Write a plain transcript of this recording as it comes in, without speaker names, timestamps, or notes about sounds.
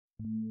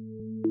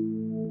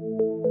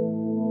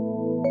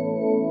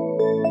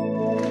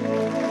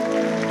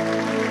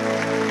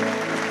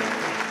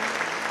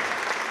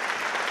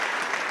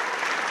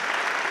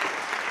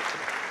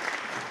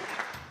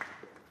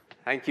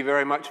Thank you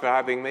very much for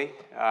having me.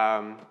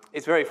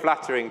 It's very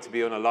flattering to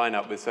be on a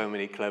lineup with so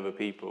many clever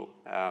people.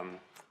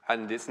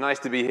 And it's nice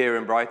to be here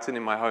in Brighton,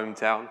 in my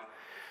hometown.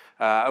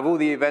 Of all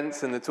the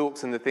events and the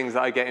talks and the things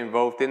that I get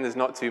involved in, there's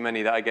not too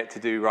many that I get to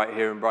do right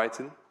here in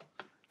Brighton.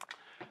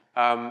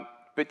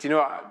 But you know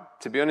what,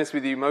 to be honest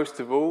with you, most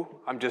of all,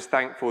 I'm just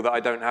thankful that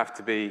I don't have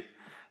to be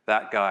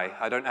that guy.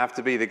 I don't have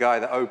to be the guy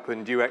that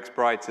opened UX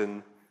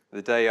Brighton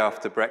the day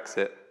after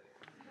Brexit.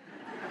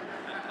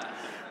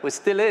 We're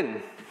still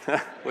in.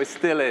 We're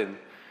still in.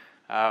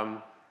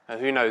 And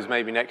who knows,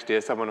 maybe next year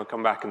someone will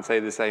come back and say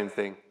the same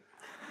thing.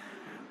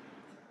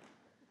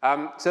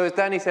 So as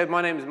Danny said,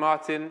 my name is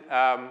Martin.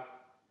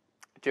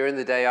 During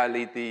the day, I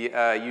lead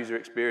the user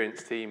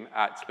experience team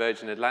at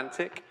Virgin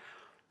Atlantic.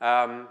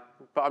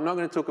 But I'm not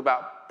going to talk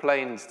about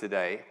planes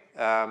today.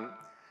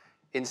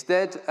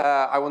 Instead,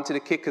 I wanted to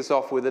kick us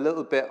off with a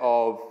little bit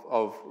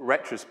of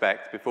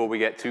retrospect before we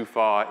get too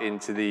far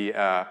into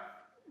the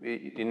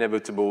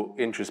inevitable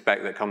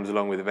introspect that comes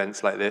along with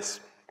events like this.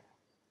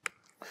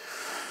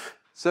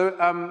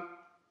 So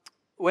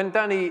when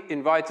Danny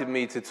invited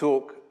me to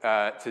talk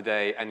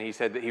today, and he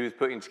said that he was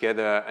putting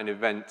together an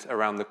event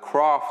around the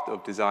craft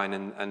of design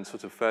and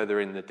sort of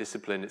further in the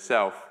discipline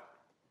itself,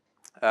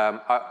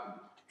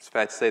 it's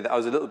fair to say that I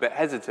was a little bit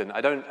hesitant. I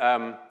don't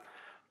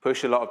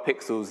push a lot of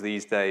pixels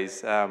these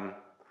days.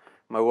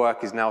 My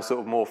work is now sort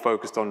of more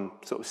focused on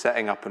sort of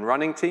setting up and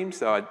running teams,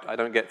 so I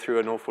don't get through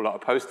an awful lot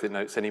of Post-it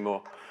notes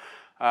anymore.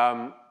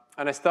 And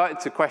I started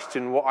to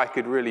question what I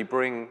could really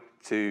bring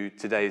to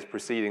today's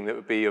proceeding that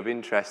would be of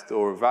interest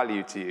or of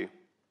value to you.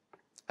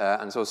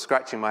 And so I was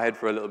scratching my head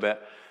for a little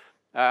bit.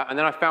 And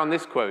then I found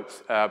this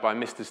quote by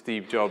Mr.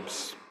 Steve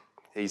Jobs.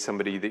 He's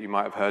somebody that you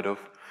might have heard of.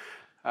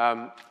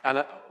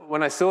 And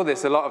when I saw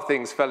this, a lot of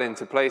things fell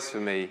into place for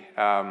me,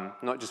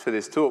 not just for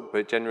this talk,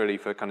 but generally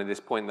for kind of this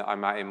point that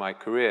I'm at in my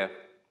career.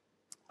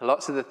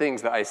 Lots of the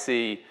things that I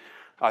see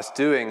us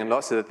doing and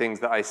lots of the things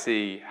that I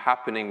see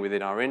happening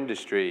within our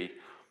industry,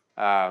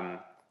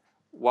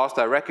 whilst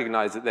I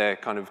recognize that they're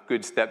kind of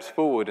good steps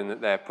forward and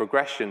that they're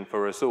progression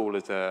for us all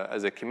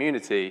as a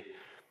community,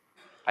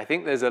 I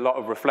think there's a lot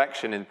of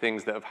reflection in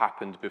things that have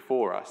happened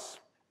before us.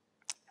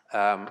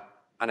 And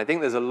I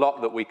think there's a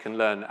lot that we can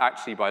learn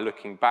actually by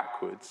looking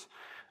backwards.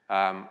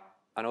 And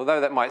although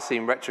that might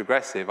seem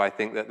retrogressive, I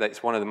think that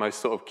that's one of the most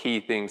sort of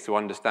key things to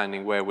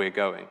understanding where we're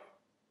going.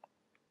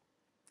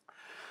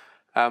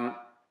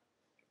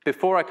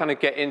 Before I kind of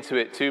get into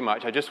it too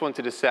much, I just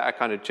wanted to set a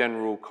kind of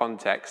general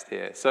context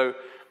here. So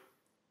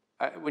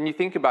when you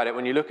think about it,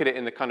 when you look at it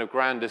in the kind of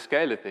grander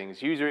scale of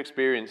things, user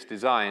experience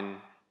design,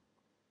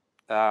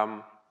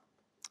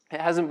 it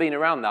hasn't been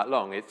around that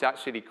long. It's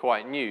actually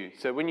quite new.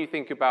 So when you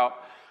think about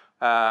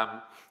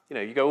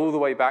you go all the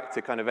way back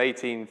to kind of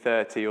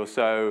 1830 or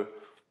so.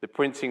 The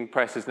printing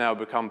press has now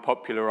become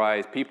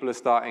popularized. People are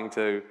starting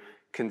to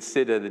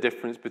consider the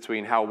difference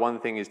between how one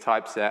thing is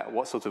typeset,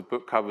 what sort of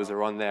book covers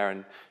are on there,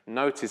 and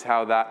notice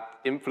how that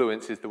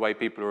influences the way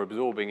people are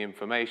absorbing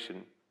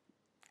information.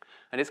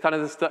 And it's kind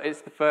of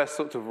it's the first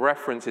sort of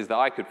references that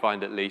I could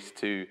find, at least,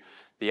 to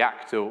the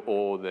act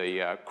or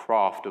the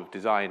craft of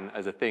design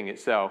as a thing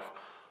itself.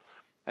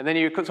 And then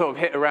you could sort of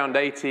hit around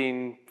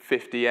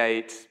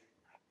 1858.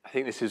 I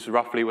think this is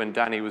roughly when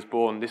Danny was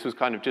born. This was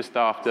kind of just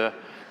after,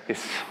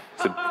 it's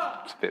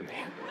a bit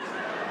mean.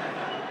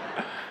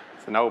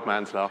 It's an old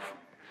man's laugh.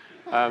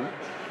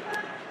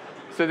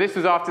 So this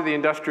was after the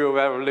Industrial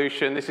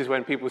Revolution. This is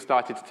when people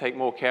started to take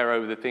more care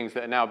over the things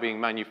that are now being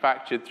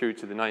manufactured through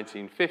to the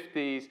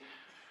 1950s,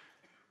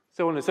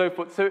 so on and so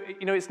forth. So,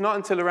 it's not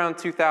until around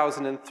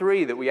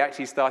 2003 that we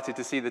actually started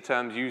to see the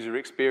terms user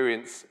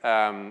experience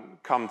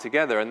come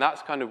together, and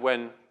that's kind of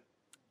when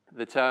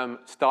the term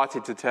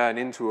started to turn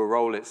into a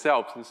role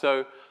itself. And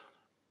so,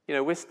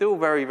 we're still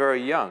very,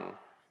 very young.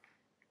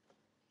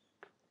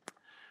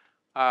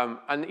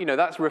 And,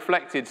 that's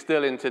reflected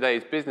still in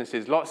today's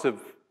businesses. Lots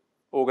of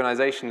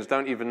organizations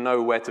don't even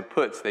know where to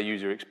put their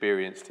user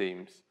experience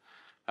teams.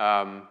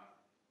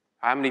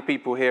 How many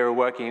people here are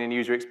working in a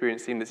user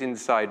experience team that's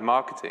inside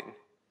marketing?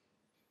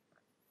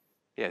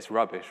 Yeah, it's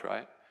rubbish,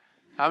 right?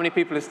 How many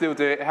people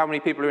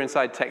are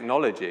inside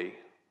technology?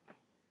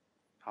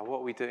 Oh, what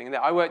are we doing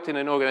there? I worked in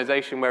an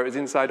organization where it was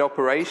inside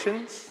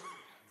operations.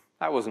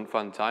 That wasn't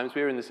fun times.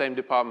 We were in the same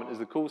department as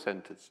the call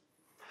centers.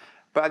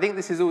 But I think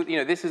this is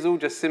all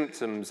just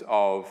symptoms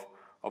of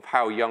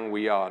how young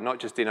we are, not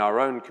just in our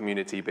own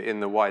community, but in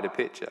the wider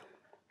picture.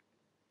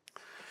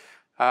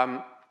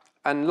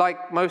 And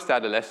like most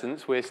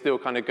adolescents, we're still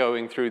kind of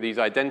going through these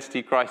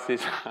identity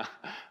crises.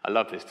 I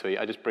love this tweet.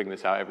 I just bring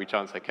this out every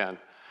chance I can.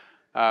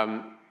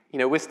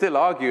 We're still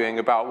arguing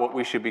about what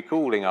we should be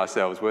calling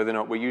ourselves, whether or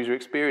not we're user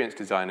experience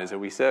designers, are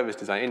we service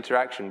design,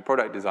 interaction,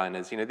 product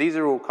designers. These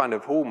are all kind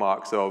of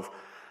hallmarks of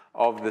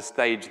the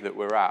stage that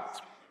we're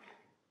at.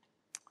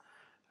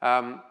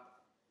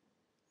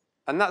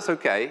 And that's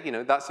okay,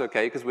 that's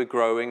okay because we're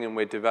growing and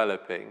we're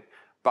developing.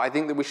 But I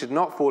think that we should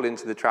not fall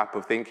into the trap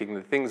of thinking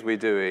the things we're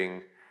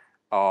doing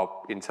are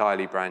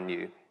entirely brand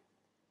new.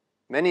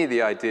 Many of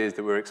the ideas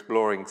that we're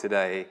exploring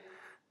today,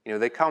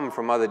 they come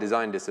from other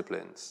design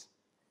disciplines.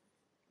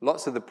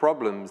 Lots of the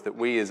problems that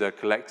we as a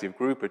collective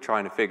group are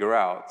trying to figure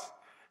out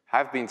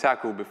have been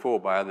tackled before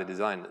by other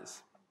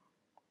designers.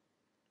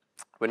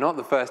 We're not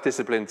the first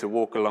discipline to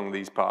walk along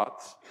these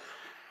paths.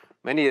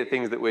 Many of the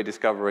things that we're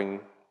discovering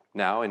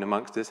now in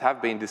amongst us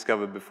have been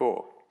discovered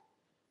before.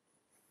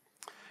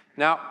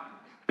 Now,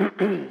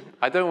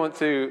 I don't want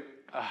to,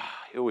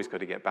 you always got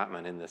to get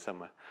Batman in there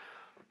somewhere.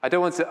 I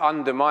don't want to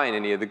undermine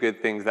any of the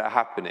good things that are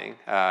happening.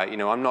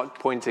 I'm not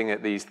pointing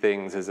at these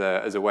things as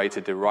a way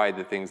to deride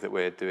the things that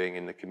we're doing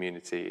in the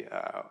community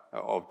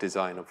of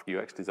design, of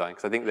UX design,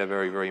 because I think they're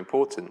very, very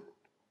important.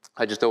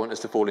 I just don't want us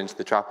to fall into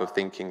the trap of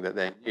thinking that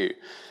they're new.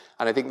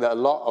 And I think that a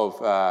lot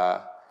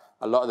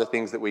of the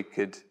things that we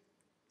could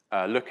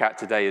look at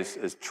today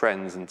as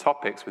trends and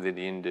topics within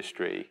the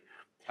industry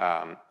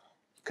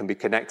can be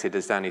connected,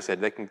 as Danny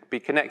said, they can be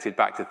connected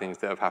back to things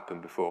that have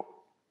happened before.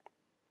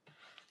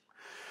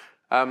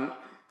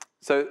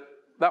 So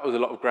that was a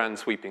lot of grand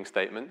sweeping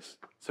statements.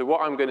 So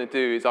what I'm going to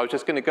do is I'm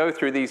just going to go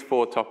through these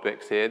 4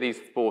 topics here, these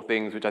 4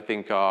 things which I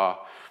think are,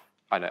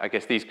 I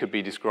guess these could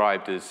be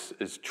described as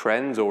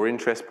trends or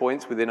interest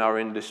points within our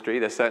industry.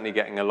 They're certainly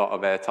getting a lot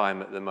of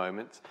airtime at the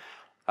moment.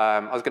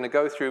 I was going to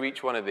go through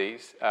each one of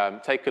these,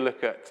 take a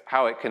look at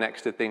how it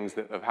connects to things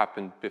that have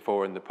happened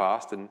before in the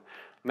past, and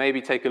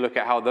maybe take a look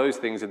at how those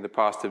things in the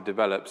past have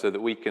developed so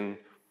that we can,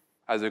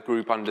 as a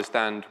group,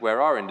 understand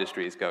where our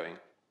industry is going.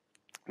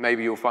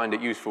 Maybe you'll find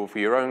it useful for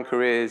your own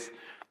careers.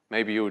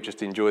 Maybe you'll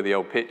just enjoy the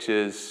old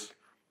pictures.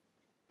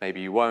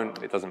 Maybe you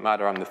won't. It doesn't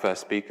matter. I'm the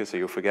first speaker, so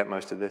you'll forget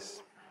most of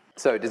this.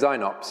 So,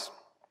 design ops.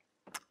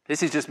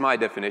 This is just my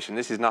definition.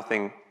 This is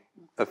nothing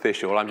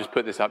official. I'm just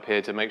put this up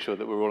here to make sure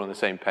that we're all on the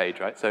same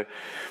page, right? So,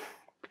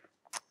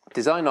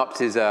 design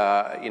ops is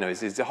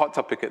a hot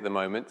topic at the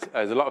moment.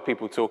 There's a lot of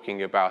people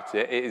talking about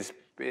it. It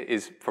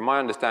is, from my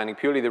understanding,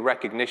 purely the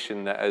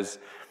recognition that as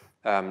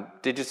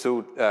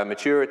digital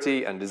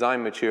maturity and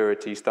design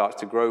maturity starts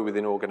to grow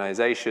within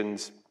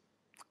organizations,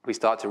 we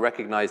start to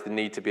recognize the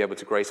need to be able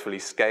to gracefully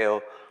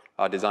scale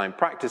our design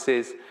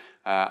practices,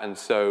 and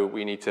so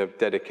we need to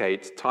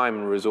dedicate time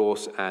and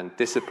resource and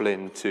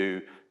discipline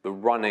to the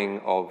running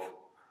of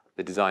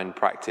the design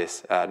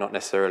practice, not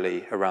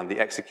necessarily around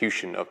the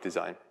execution of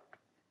design.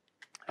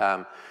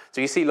 So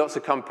you see lots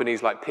of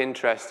companies like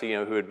Pinterest,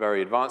 who are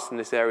very advanced in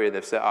this area.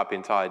 They've set up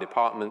entire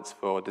departments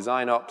for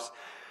design ops.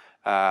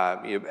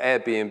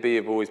 Airbnb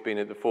have always been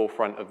at the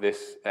forefront of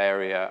this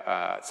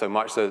area, so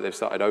much so that they've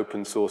started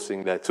open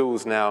sourcing their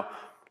tools now.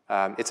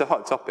 It's a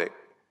hot topic,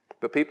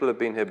 but people have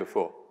been here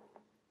before.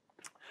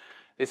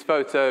 This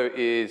photo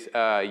is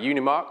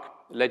Unimark,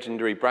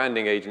 legendary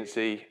branding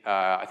agency.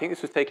 I think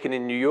this was taken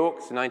in New York.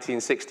 It's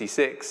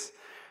 1966.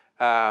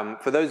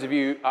 For those of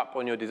you up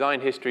on your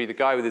design history, the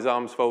guy with his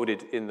arms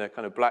folded in the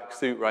kind of black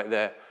suit right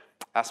there,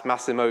 that's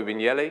Massimo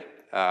Vignelli.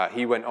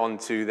 He went on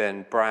to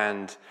then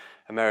brand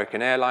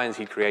American Airlines.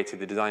 He created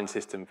the design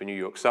system for New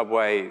York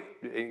Subway,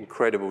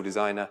 incredible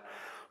designer.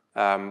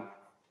 I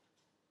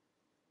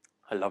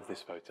love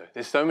this photo.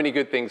 There's so many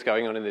good things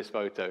going on in this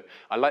photo.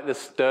 I like the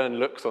stern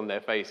looks on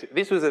their face.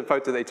 This was a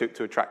photo they took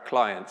to attract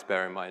clients,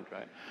 bear in mind,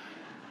 right?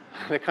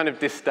 The kind of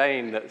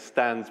disdain that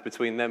stands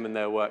between them and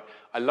their work.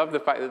 I love the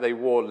fact that they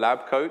wore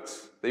lab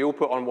coats. They all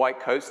put on white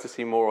coats to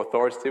seem more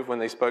authoritative when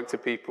they spoke to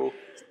people.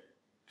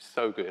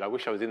 So good. I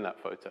wish I was in that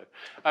photo.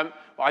 I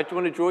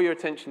want to draw your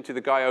attention to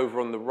the guy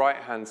over on the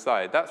right-hand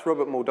side. That's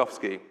Robert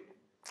Moldovsky.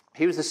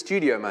 He was the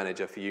studio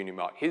manager for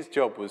Unimark. His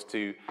job was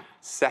to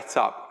set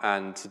up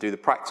and to do the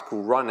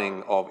practical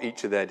running of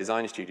each of their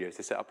design studios,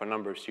 to set up a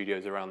number of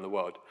studios around the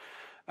world.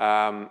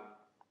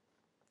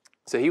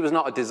 So he was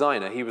not a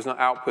designer. He was not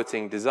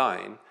outputting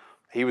design.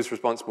 He was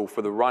responsible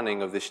for the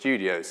running of the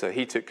studio. So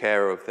he took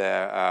care of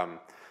their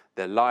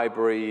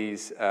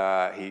libraries,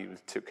 he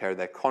took care of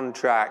their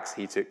contracts,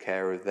 he took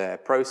care of their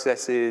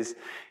processes,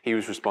 he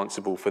was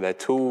responsible for their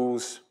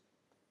tools.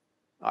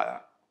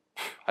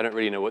 I don't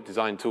really know what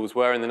design tools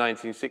were in the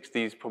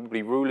 1960s,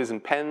 probably rulers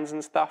and pens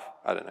and stuff,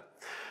 I don't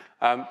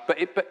know.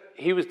 But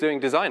he was doing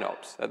design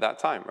ops at that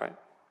time, right?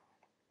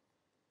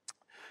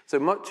 So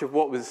much of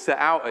what was set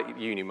out at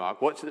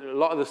Unimark, a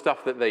lot of the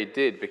stuff that they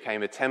did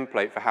became a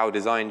template for how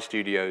design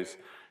studios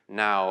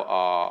now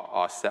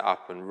are set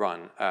up and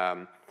run.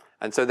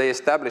 And so they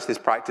established this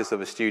practice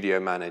of a studio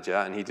manager,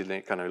 and he did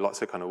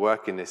lots of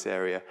work in this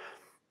area,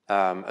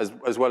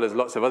 as well as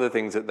lots of other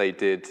things that they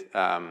did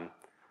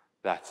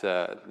that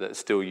are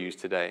still used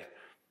today.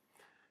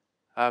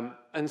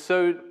 And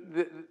so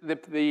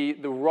the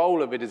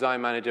role of a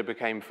design manager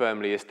became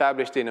firmly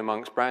established in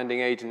amongst branding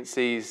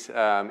agencies,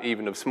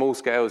 even of small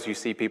scales. You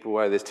see people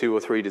where there's 2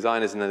 or 3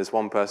 designers, and then there's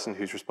one person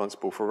who's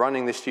responsible for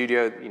running the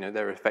studio.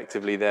 They're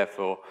effectively there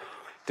for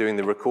doing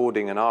the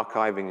recording and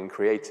archiving and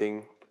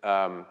creating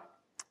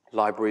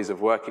libraries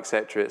of work,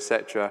 etc.,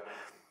 etc.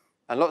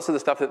 And lots of the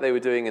stuff that they were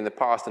doing in the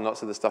past and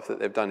lots of the stuff that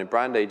they've done in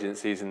brand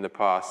agencies in the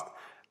past,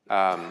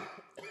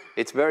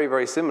 it's very,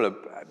 very similar.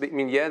 I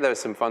mean, yeah, there are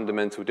some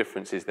fundamental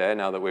differences there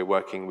now that we're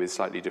working with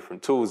slightly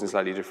different tools and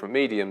slightly different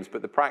mediums,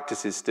 but the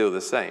practice is still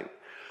the same.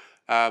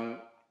 And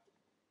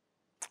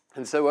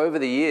so over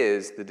the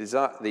years,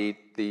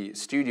 the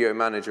studio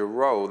manager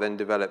role then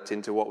developed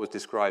into what was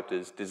described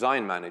as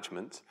design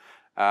management.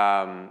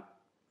 And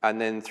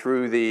then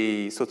through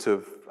the sort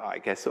of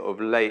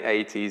late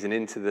 80s and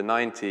into the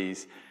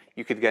 90s,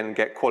 you could again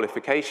get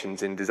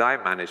qualifications in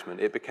design management.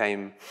 It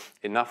became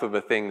enough of a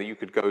thing that you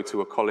could go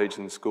to a college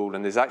and school,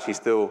 and there's actually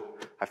still,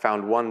 I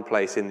found one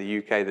place in the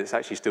UK that's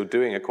actually still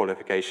doing a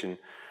qualification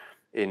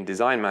in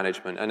design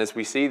management. And as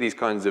we see these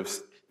kind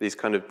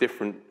of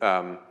different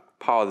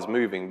paths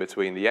moving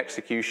between the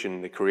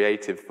execution, the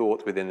creative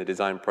thought within the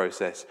design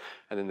process,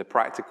 and then the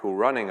practical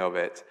running of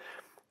it,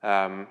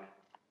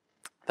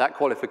 that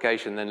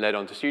qualification then led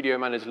on to studio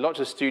managers.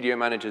 Lots of studio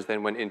managers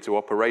then went into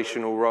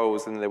operational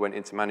roles, and they went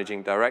into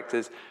managing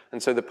directors.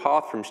 And so the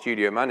path from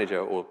studio manager,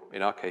 or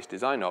in our case,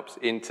 design ops,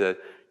 into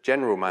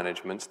general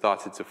management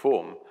started to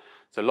form.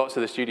 So lots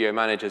of the studio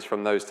managers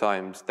from those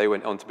times, they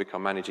went on to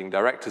become managing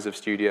directors of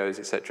studios,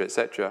 et cetera, et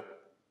cetera.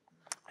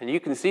 And you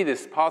can see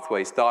this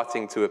pathway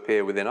starting to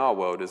appear within our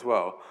world as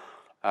well.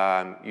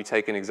 You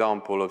take an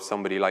example of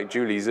somebody like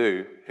Julie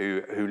Zhu,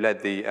 who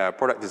led the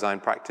product design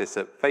practice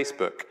at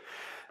Facebook.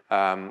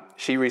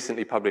 She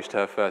recently published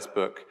her first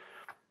book.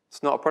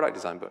 It's not a product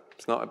design book.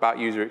 It's not about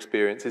user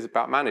experience. It's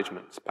about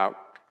management. It's about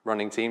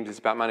running teams. It's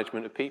about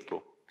management of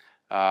people.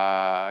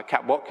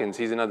 Cap Watkins,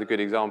 he's another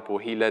good example.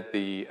 He led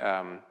the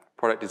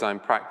product design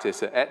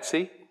practice at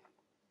Etsy.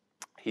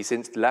 He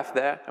since left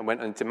there and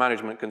went into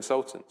management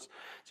consultants.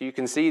 So you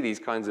can see these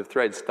kinds of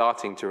threads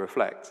starting to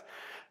reflect.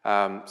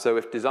 So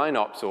if design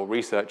ops or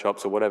research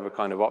ops or whatever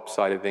kind of ops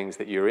side of things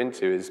that you're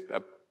into is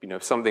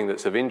something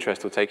that's of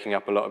interest or taking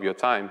up a lot of your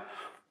time,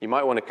 you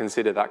might want to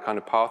consider that kind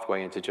of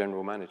pathway into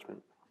general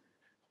management.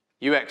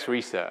 UX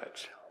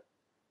research.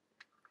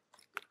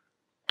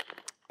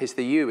 It's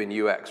the U in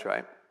UX,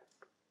 right?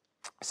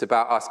 It's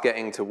about us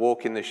getting to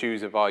walk in the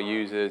shoes of our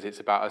users.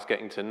 It's about us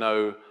getting to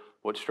know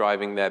what's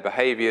driving their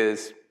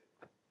behaviors.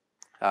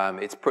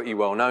 It's pretty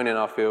well known in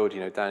our field.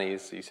 Danny,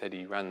 as you said,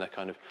 he ran the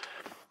kind of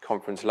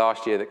conference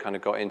last year that kind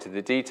of got into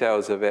the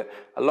details of it.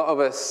 A lot of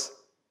us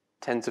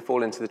tend to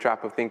fall into the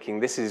trap of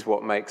thinking this is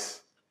what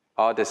makes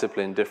our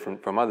discipline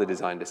different from other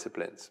design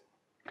disciplines.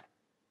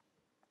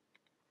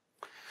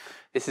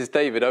 This is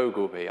David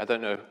Ogilvy. I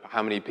don't know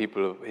how many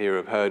people here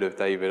have heard of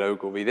David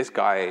Ogilvy. This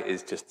guy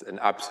is just an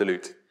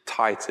absolute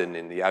titan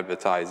in the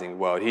advertising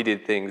world. He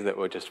did things that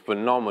were just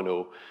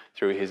phenomenal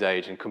through his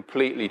age and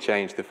completely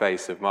changed the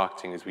face of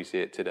marketing as we see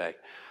it today.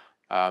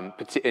 And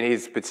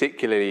he's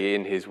particularly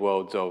in his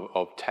worlds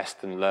of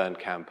test and learn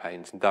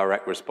campaigns and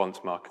direct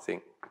response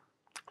marketing.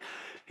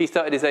 He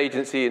started his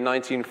agency in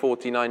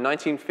 1949.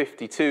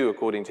 1952,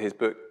 according to his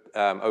book,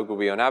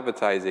 Ogilvy on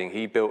Advertising,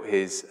 he built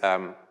his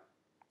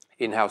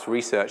in-house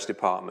research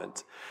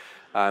department.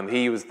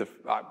 He was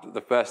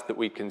the first that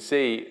we can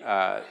see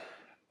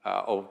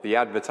of the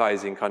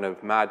advertising kind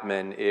of Mad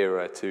Men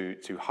era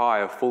to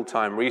hire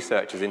full-time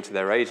researchers into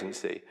their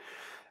agency.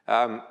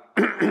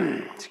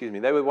 Excuse me,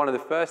 they were one of the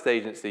first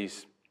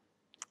agencies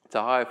to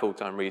hire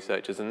full-time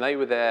researchers, and they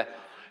were there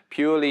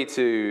purely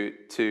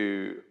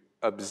to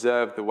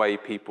observe the way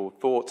people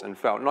thought and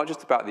felt, not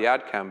just about the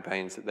ad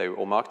campaigns that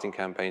or marketing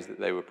campaigns that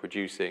they were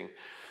producing,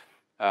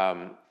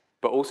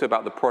 but also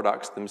about the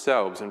products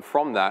themselves. And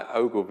from that,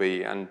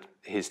 Ogilvy and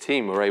his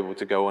team were able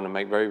to go on and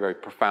make very, very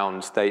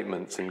profound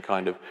statements and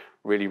kind of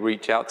really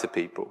reach out to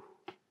people.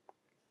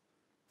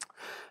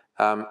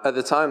 At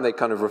the time, they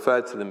kind of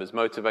referred to them as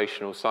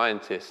motivational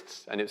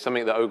scientists, and it's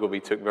something that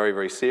Ogilvy took very,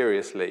 very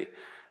seriously.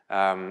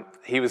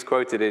 He was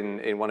quoted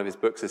in one of his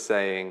books as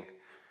saying,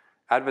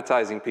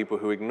 advertising people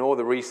who ignore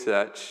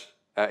research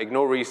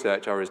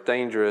are as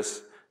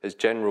dangerous as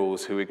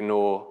generals who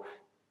ignore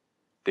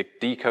the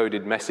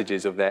decoded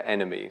messages of their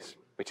enemies,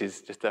 which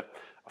is just a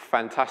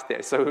fantastic,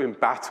 it's so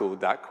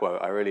embattled, that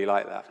quote. I really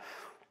like that.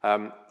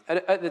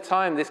 At the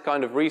time, this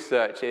kind of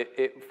research,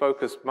 it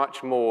focused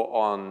much more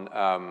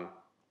on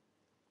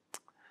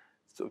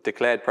sort of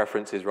declared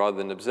preferences rather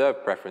than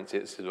observed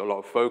preferences. It was a lot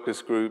of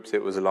focus groups,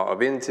 it was a lot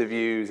of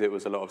interviews, it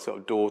was a lot of sort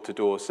of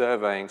door-to-door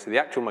surveying. So the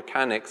actual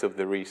mechanics of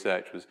the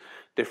research was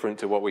different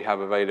to what we have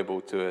available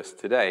to us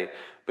today.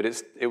 But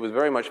it was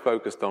very much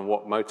focused on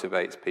what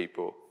motivates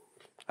people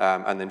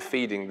and then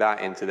feeding that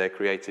into their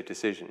creative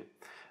decision.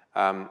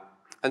 And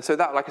so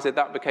that, like I said,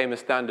 that became a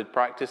standard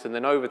practice. And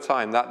then over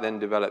time, that then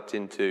developed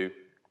into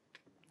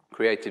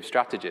creative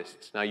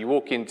strategists. Now, you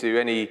walk into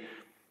any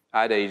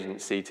ad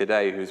agency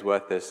today who's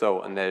worth their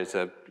salt, and there is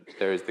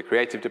the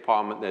creative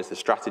department, there's the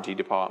strategy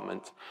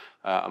department,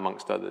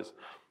 amongst others.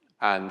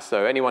 And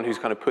so anyone who's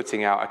kind of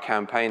putting out a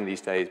campaign these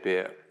days, be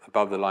it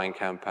above the line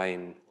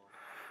campaign,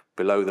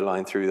 below the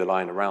line, through the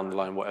line, around the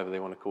line, whatever they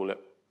want to call it,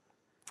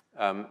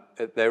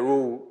 they're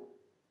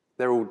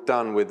all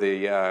done with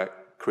the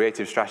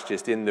creative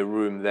strategist in the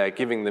room there,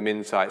 giving them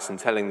insights and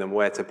telling them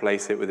where to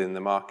place it within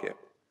the market.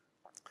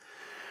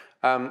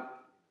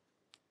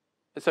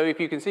 So if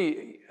you can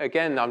see,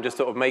 again, I'm just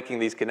sort of making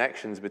these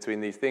connections between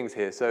these things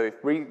here. So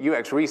if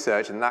UX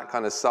research and that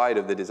kind of side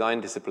of the design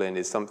discipline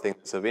is something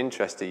that's of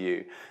interest to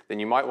you, then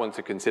you might want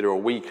to consider,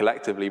 or we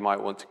collectively might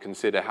want to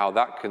consider, how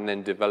that can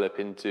then develop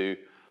into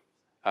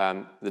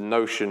the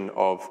notion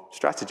of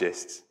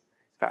strategists.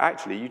 But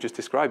actually, you just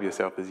describe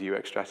yourself as a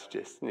UX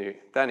strategist.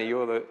 Danny,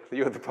 you're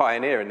the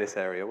pioneer in this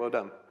area. Well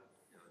done.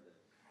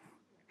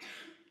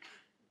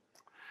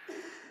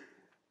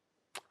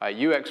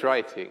 UX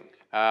writing.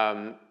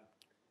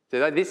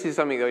 So this is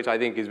something which I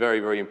think is very,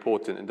 very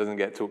important and doesn't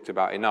get talked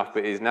about enough,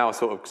 but is now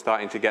sort of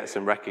starting to get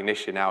some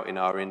recognition out in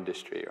our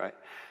industry,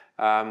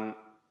 right?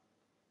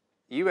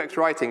 UX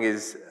writing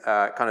is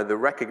kind of the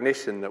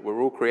recognition that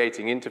we're all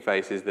creating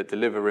interfaces that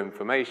deliver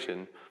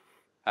information,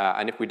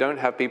 and if we don't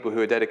have people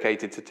who are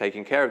dedicated to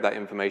taking care of that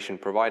information,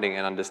 providing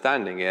and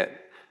understanding it,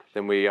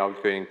 then we are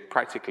doing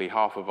practically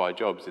half of our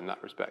jobs in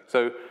that respect.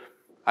 So,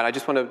 and I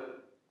just want to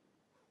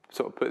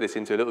sort of put this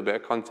into a little bit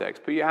of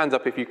context. Put your hands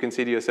up if you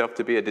consider yourself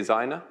to be a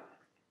designer.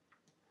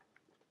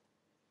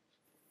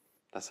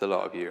 That's a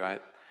lot of you,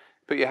 right?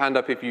 Put your hand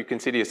up if you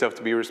consider yourself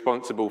to be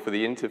responsible for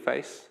the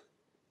interface.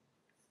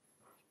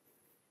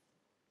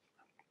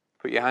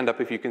 Put your hand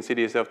up if you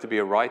consider yourself to be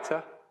a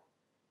writer.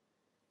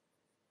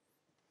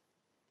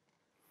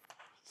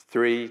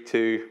 3,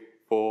 2,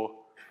 4.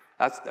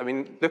 I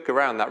mean, look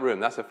around that room.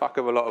 That's a fuck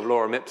of a lot of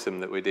lorem ipsum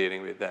that we're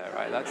dealing with there,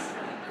 right?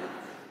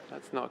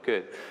 That's not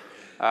good.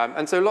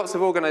 And so lots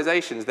of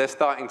organizations, they're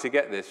starting to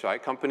get this,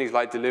 right? Companies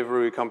like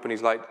Deliveroo,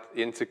 companies like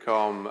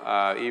Intercom,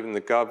 even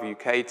the Gov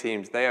UK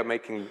teams, they are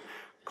making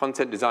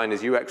content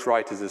designers, UX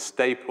writers a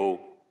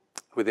staple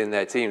within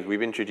their teams.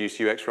 We've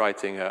introduced UX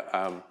writing at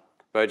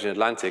Virgin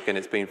Atlantic, and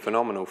it's been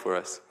phenomenal for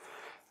us.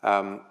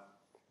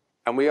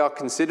 And we are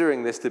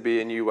considering this to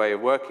be a new way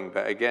of working,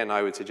 but again,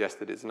 I would suggest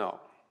that it's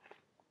not.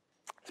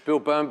 It's Bill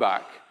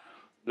Bernbach,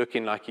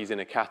 looking like he's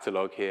in a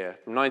catalog here,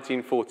 from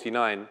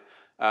 1949.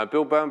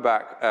 Bill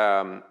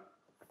Bernbach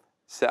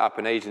set up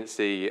an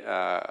agency,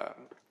 and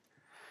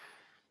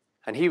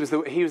he was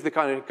the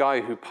kind of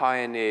guy who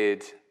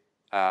pioneered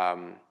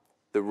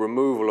the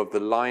removal of the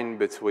line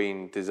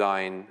between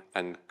design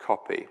and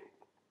copy.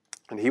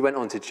 And he went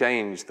on to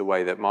change the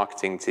way that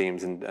marketing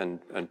teams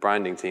and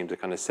branding teams are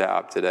kind of set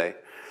up today.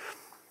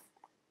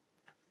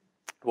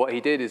 What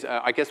he did is,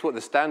 I guess what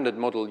the standard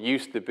model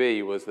used to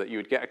be was that you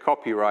would get a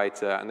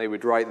copywriter and they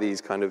would write these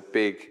kind of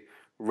big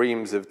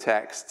reams of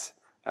text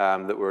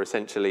that were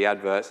essentially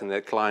adverts, and the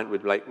client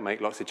would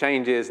make lots of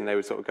changes, and they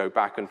would sort of go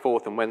back and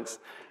forth, and once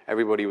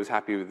everybody was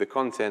happy with the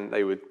content,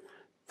 they would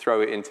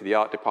throw it into the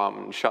art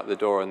department and shut the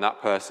door, and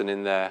that person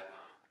in there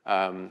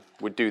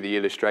would do the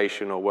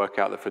illustration or work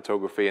out the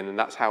photography, and then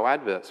that's how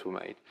adverts were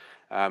made.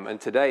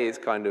 And today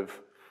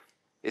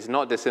it's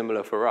not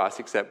dissimilar for us,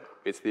 except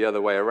it's the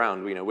other way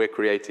around. You know, we're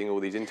creating all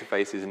these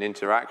interfaces and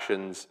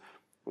interactions,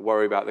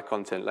 worry about the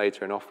content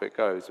later, and off it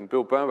goes. And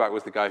Bill Bernbach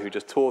was the guy who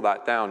just tore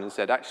that down and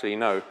said, actually,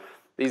 no,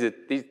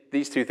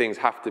 these two things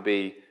have to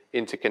be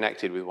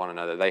interconnected with one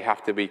another. They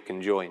have to be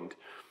conjoined.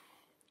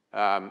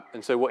 And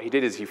so what he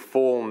did is he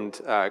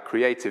formed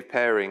creative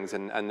pairings,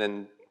 and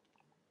then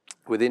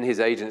within his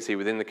agency,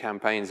 within the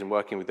campaigns and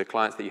working with the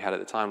clients that he had at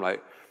the time,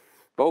 like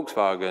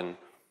Volkswagen,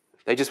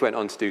 they just went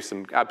on to do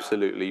some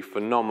absolutely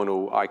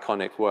phenomenal,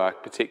 iconic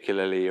work,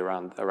 particularly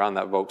around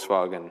that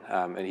Volkswagen.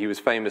 And he was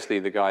famously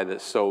the guy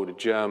that sold a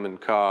German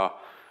car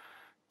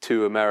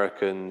to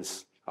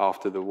Americans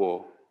after the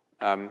war.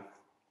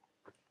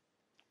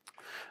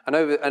 And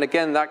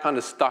again, that kind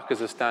of stuck as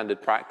a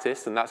standard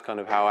practice, and that's kind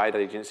of how ad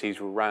agencies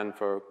ran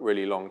for a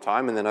really long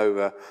time. And then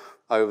over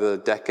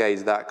the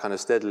decades, that kind of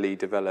steadily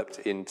developed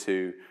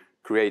into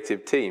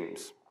creative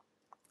teams.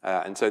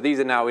 And so these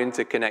are now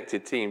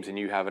interconnected teams, and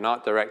you have an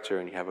art director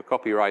and you have a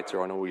copywriter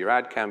on all your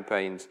ad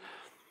campaigns.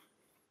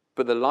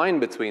 But the line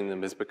between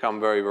them has become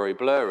very, very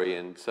blurry.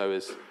 And so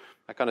as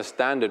a kind of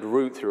standard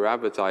route through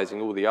advertising,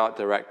 all the art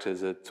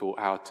directors are taught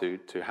how to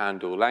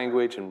handle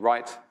language and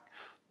write.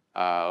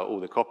 All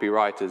the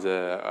copywriters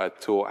are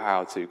taught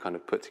how to kind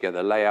of put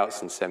together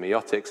layouts and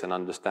semiotics and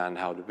understand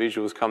how the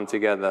visuals come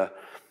together.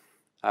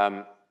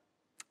 And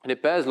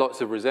it bears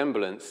lots of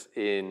resemblance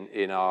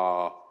in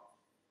our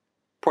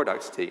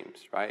products teams,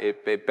 right?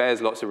 It bears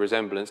lots of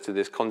resemblance to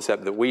this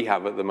concept that we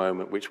have at the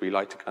moment, which we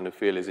like to kind of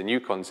feel is a new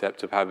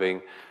concept of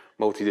having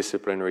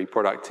multidisciplinary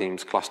product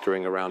teams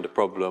clustering around a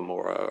problem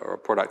or a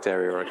product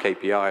area or a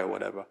KPI or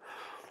whatever.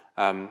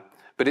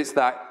 But it's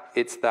that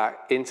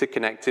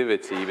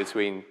interconnectivity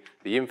between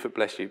the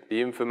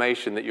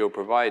information that you're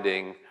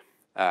providing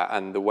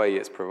and the way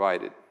it's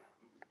provided.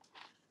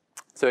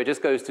 So it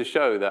just goes to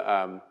show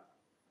that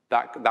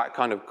that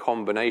kind of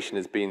combination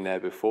has been there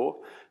before,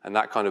 and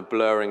that kind of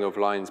blurring of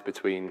lines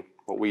between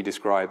what we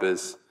describe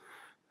as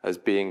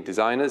being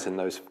designers and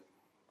those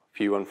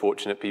few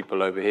unfortunate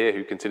people over here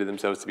who consider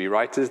themselves to be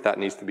writers, that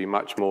needs to be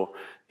much more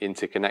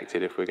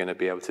interconnected if we're going to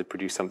be able to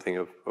produce something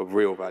of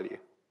real value.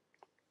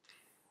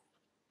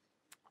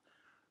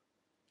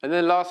 And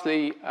then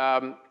lastly,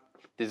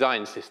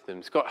 design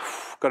systems. Got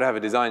to have a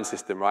design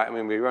system, right? I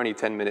mean, we're only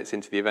 10 minutes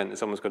into the event and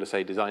someone's got to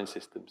say design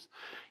systems.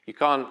 You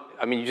can't,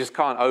 I mean, you just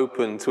can't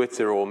open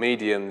Twitter or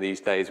Medium these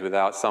days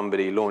without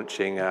somebody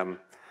launching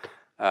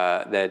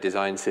their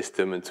design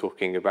system and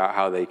talking about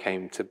how they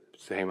came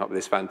up with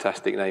this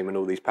fantastic name and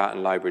all these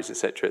pattern libraries, et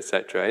cetera, et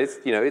cetera. It's,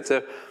 you know,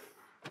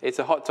 it's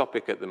a hot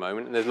topic at the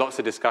moment, and there's lots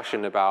of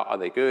discussion about, are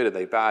they good, are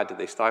they bad, do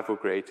they stifle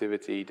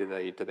creativity, do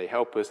they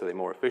help us, are they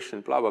more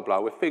efficient, blah, blah, blah.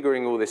 We're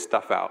figuring all this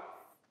stuff out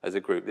as a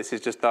group. This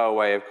is just our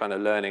way of kind of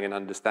learning and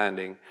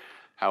understanding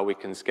how we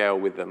can scale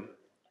with them.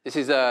 This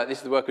is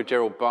the work of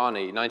Gerald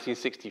Barney,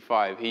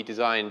 1965. He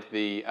designed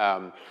the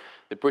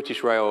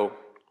British Rail,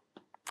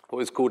 what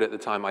was called at the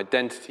time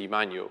Identity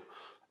Manual.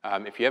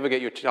 If you ever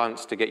get your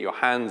chance to get your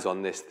hands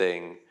on this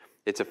thing,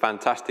 it's a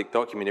fantastic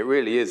document. It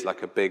really is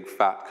like a big,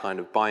 fat kind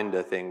of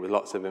binder thing with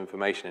lots of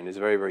information, and it's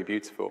very, very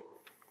beautiful.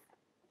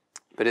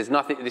 But it's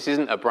nothing, this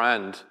isn't a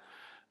brand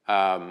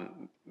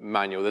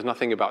manual. There's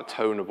nothing about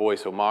tone of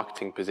voice or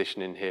marketing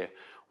position in here.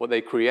 What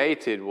they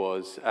created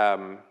was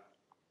a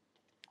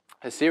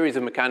series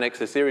of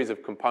mechanics, a series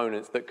of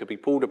components that could be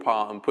pulled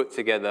apart and put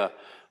together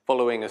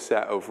following a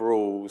set of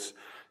rules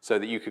so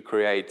that you could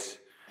create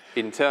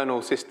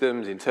internal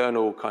systems,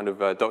 internal kind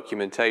of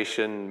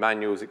documentation,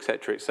 manuals, et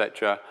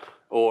cetera,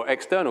 or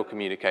external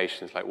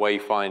communications like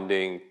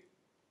wayfinding,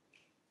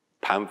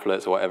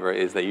 pamphlets, or whatever it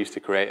is they used to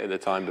create at the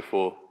time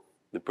before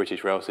the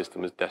British rail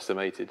system was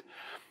decimated.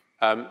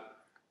 So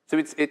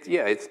it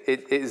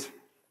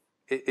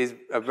is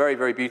a very,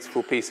 very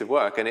beautiful piece of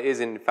work, and it is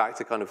in fact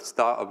a kind of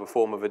start of a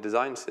form of a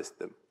design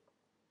system.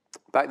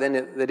 Back then,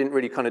 they didn't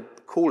really kind of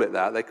call it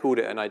that. They called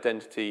it an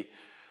identity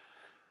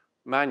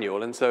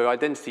manual, and so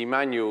identity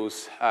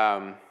manuals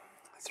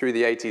through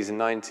the 80s and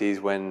 90s,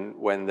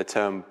 when the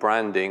term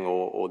branding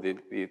or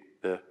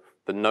the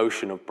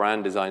notion of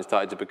brand design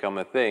started to become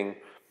a thing,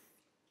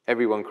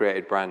 everyone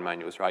created brand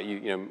manuals, right? You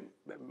know,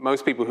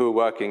 most people who are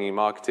working in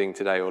marketing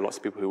today, or lots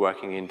of people who are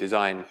working in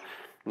design,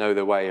 know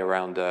their way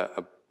around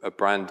a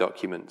brand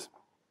document.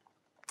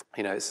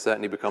 You know, it's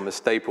certainly become a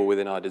staple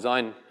within our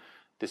design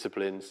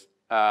disciplines.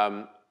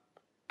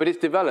 But it's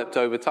developed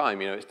over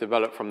time. You know, it's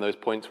developed from those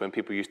points when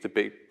people used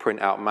to print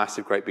out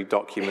massive, great big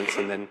documents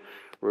and then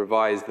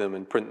revise them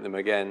and print them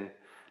again.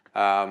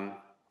 And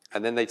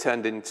then they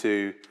turned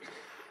into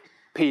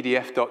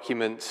PDF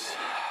documents.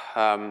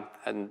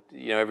 And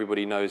you know,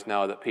 everybody knows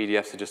now that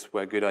PDFs are just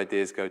where good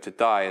ideas go to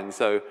die. And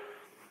so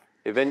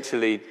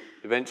eventually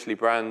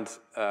brand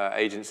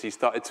agencies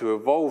started to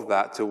evolve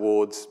that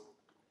towards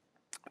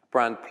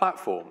brand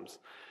platforms.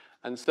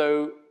 And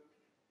so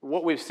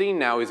what we've seen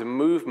now is a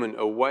movement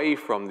away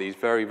from these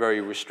very,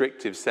 very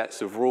restrictive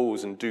sets of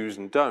rules and do's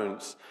and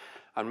don'ts,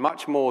 and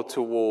much more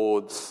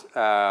towards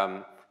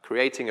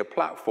creating a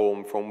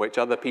platform from which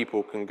other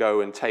people can go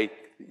and take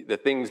the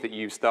things that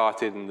you've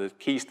started and the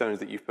keystones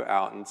that you've put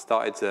out and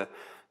started to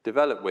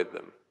develop with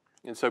them.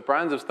 And so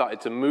brands have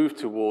started to move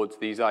towards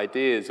these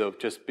ideas of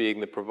just being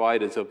the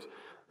providers of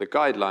the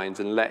guidelines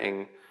and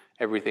letting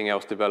everything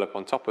else develop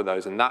on top of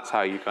those, and that's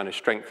how you kind of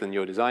strengthen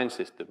your design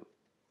system.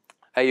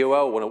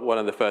 AOL, one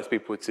of the first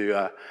people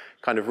to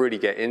kind of really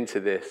get into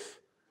this.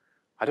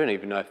 I don't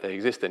even know if they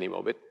exist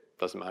anymore, but it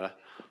doesn't matter.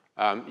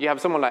 You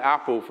have someone like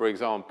Apple, for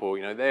example.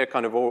 You know, they're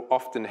kind of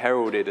often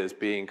heralded as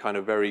being kind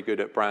of very good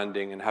at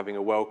branding and having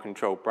a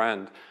well-controlled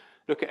brand.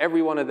 Look at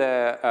every one of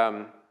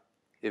their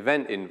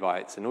event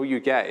invites, and all you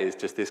get is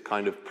just this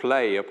kind of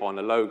play upon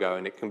a logo,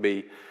 and it can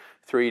be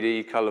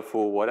 3D,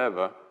 colorful,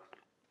 whatever.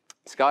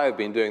 Sky have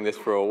been doing this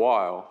for a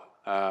while.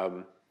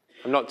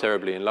 I'm not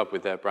terribly in love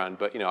with their brand,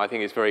 but you know, I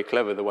think it's very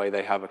clever the way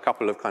they have a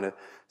couple of kind of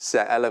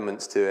set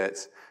elements to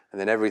it,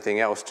 and then everything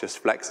else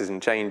just flexes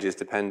and changes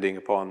depending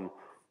upon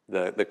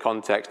the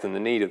context and the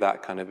need of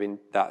that kind of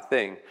that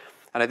thing.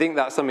 And I think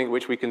that's something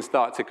which we can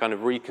start to kind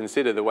of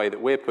reconsider the way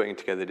that we're putting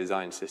together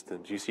design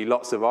systems. You see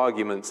lots of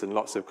arguments and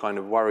lots of kind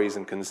of worries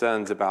and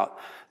concerns about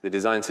the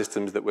design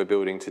systems that we're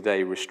building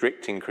today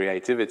restricting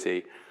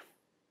creativity.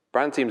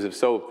 Brand teams have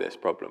solved this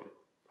problem.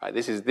 Right?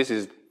 This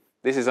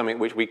is something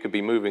which we could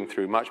be moving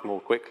through much more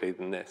quickly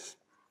than this.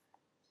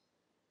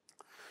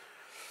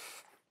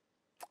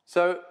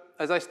 So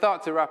as I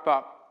start to wrap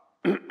up,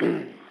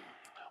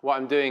 what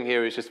I'm doing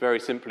here is just very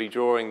simply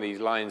drawing these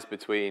lines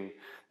between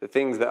the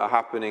things that are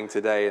happening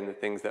today and the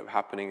things that are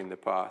happening in the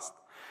past.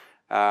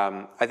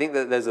 I think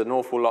that there's an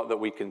awful lot that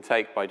we can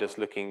take by just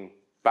looking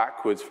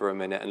backwards for a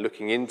minute and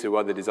looking into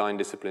other design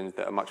disciplines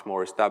that are much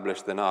more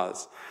established than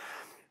ours.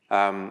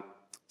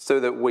 So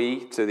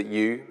that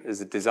you, as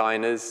the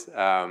designers,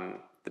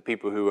 the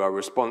people who are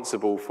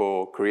responsible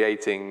for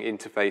creating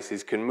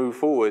interfaces, can move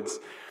forwards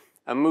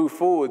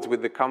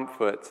with the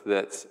comfort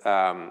that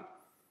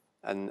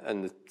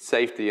and the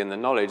safety and the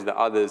knowledge that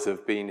others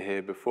have been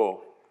here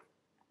before.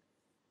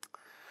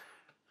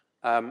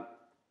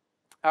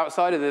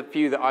 Outside of the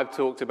few that I've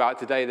talked about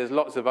today, there's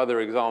lots of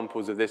other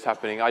examples of this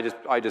happening. I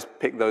just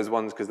picked those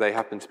ones because they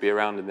happen to be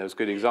around and there's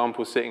good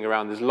examples sitting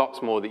around. There's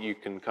lots more that you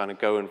can kind of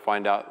go and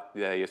find out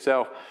there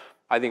yourself.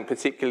 I think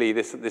particularly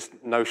this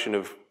notion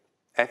of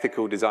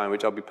ethical design,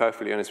 which I'll be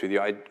perfectly honest with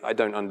you, I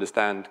don't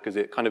understand, because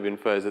it kind of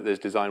infers that there's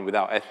design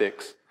without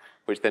ethics,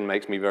 which then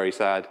makes me very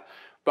sad.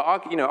 But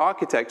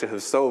architecture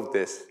has solved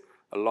this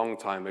a long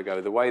time ago.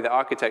 The way that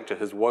architecture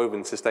has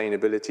woven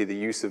sustainability, the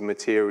use of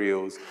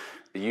materials,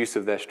 the use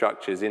of their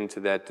structures into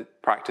their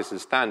practice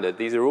as standard,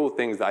 these are all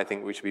things that I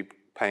think we should be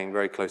paying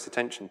very close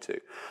attention to.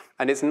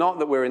 And it's not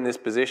that we're in this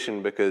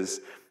position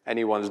because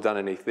anyone's done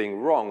anything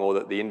wrong or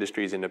that the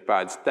industry is in a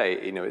bad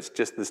state.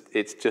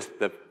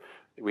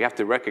 We have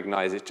to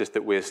recognize it's just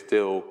that we're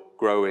still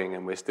growing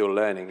and we're still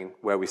learning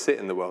where we sit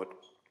in the world.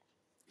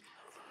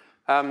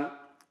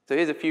 So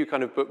here's a few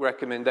kind of book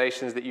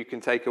recommendations that you can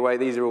take away.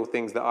 These are all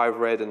things that I've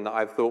read and that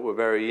I've thought were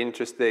very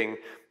interesting.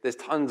 There's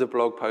tons of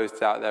blog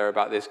posts out there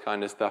about this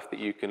kind of stuff that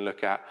you can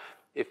look at.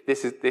 If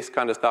this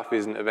kind of stuff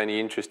isn't of any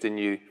interest in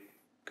you,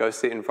 go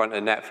sit in front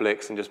of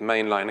Netflix and just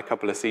mainline a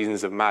couple of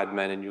seasons of Mad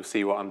Men and you'll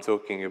see what I'm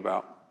talking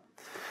about.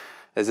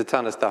 There's a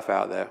ton of stuff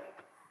out there.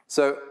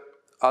 So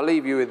I'll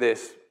leave you with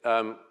this,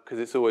 because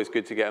it's always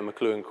good to get a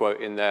McLuhan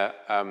quote in there.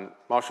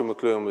 Marshall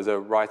McLuhan was a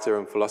writer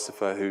and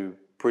philosopher who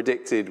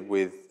predicted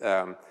with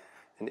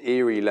an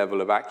eerie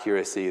level of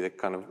accuracy the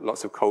kind of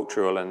lots of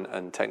cultural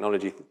and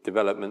technology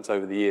developments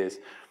over the years.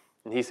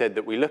 And he said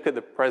that we look at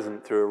the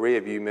present through a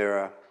rear-view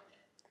mirror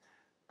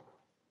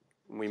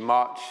and we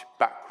march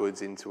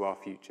backwards into our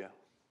future.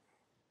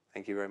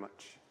 Thank you very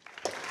much.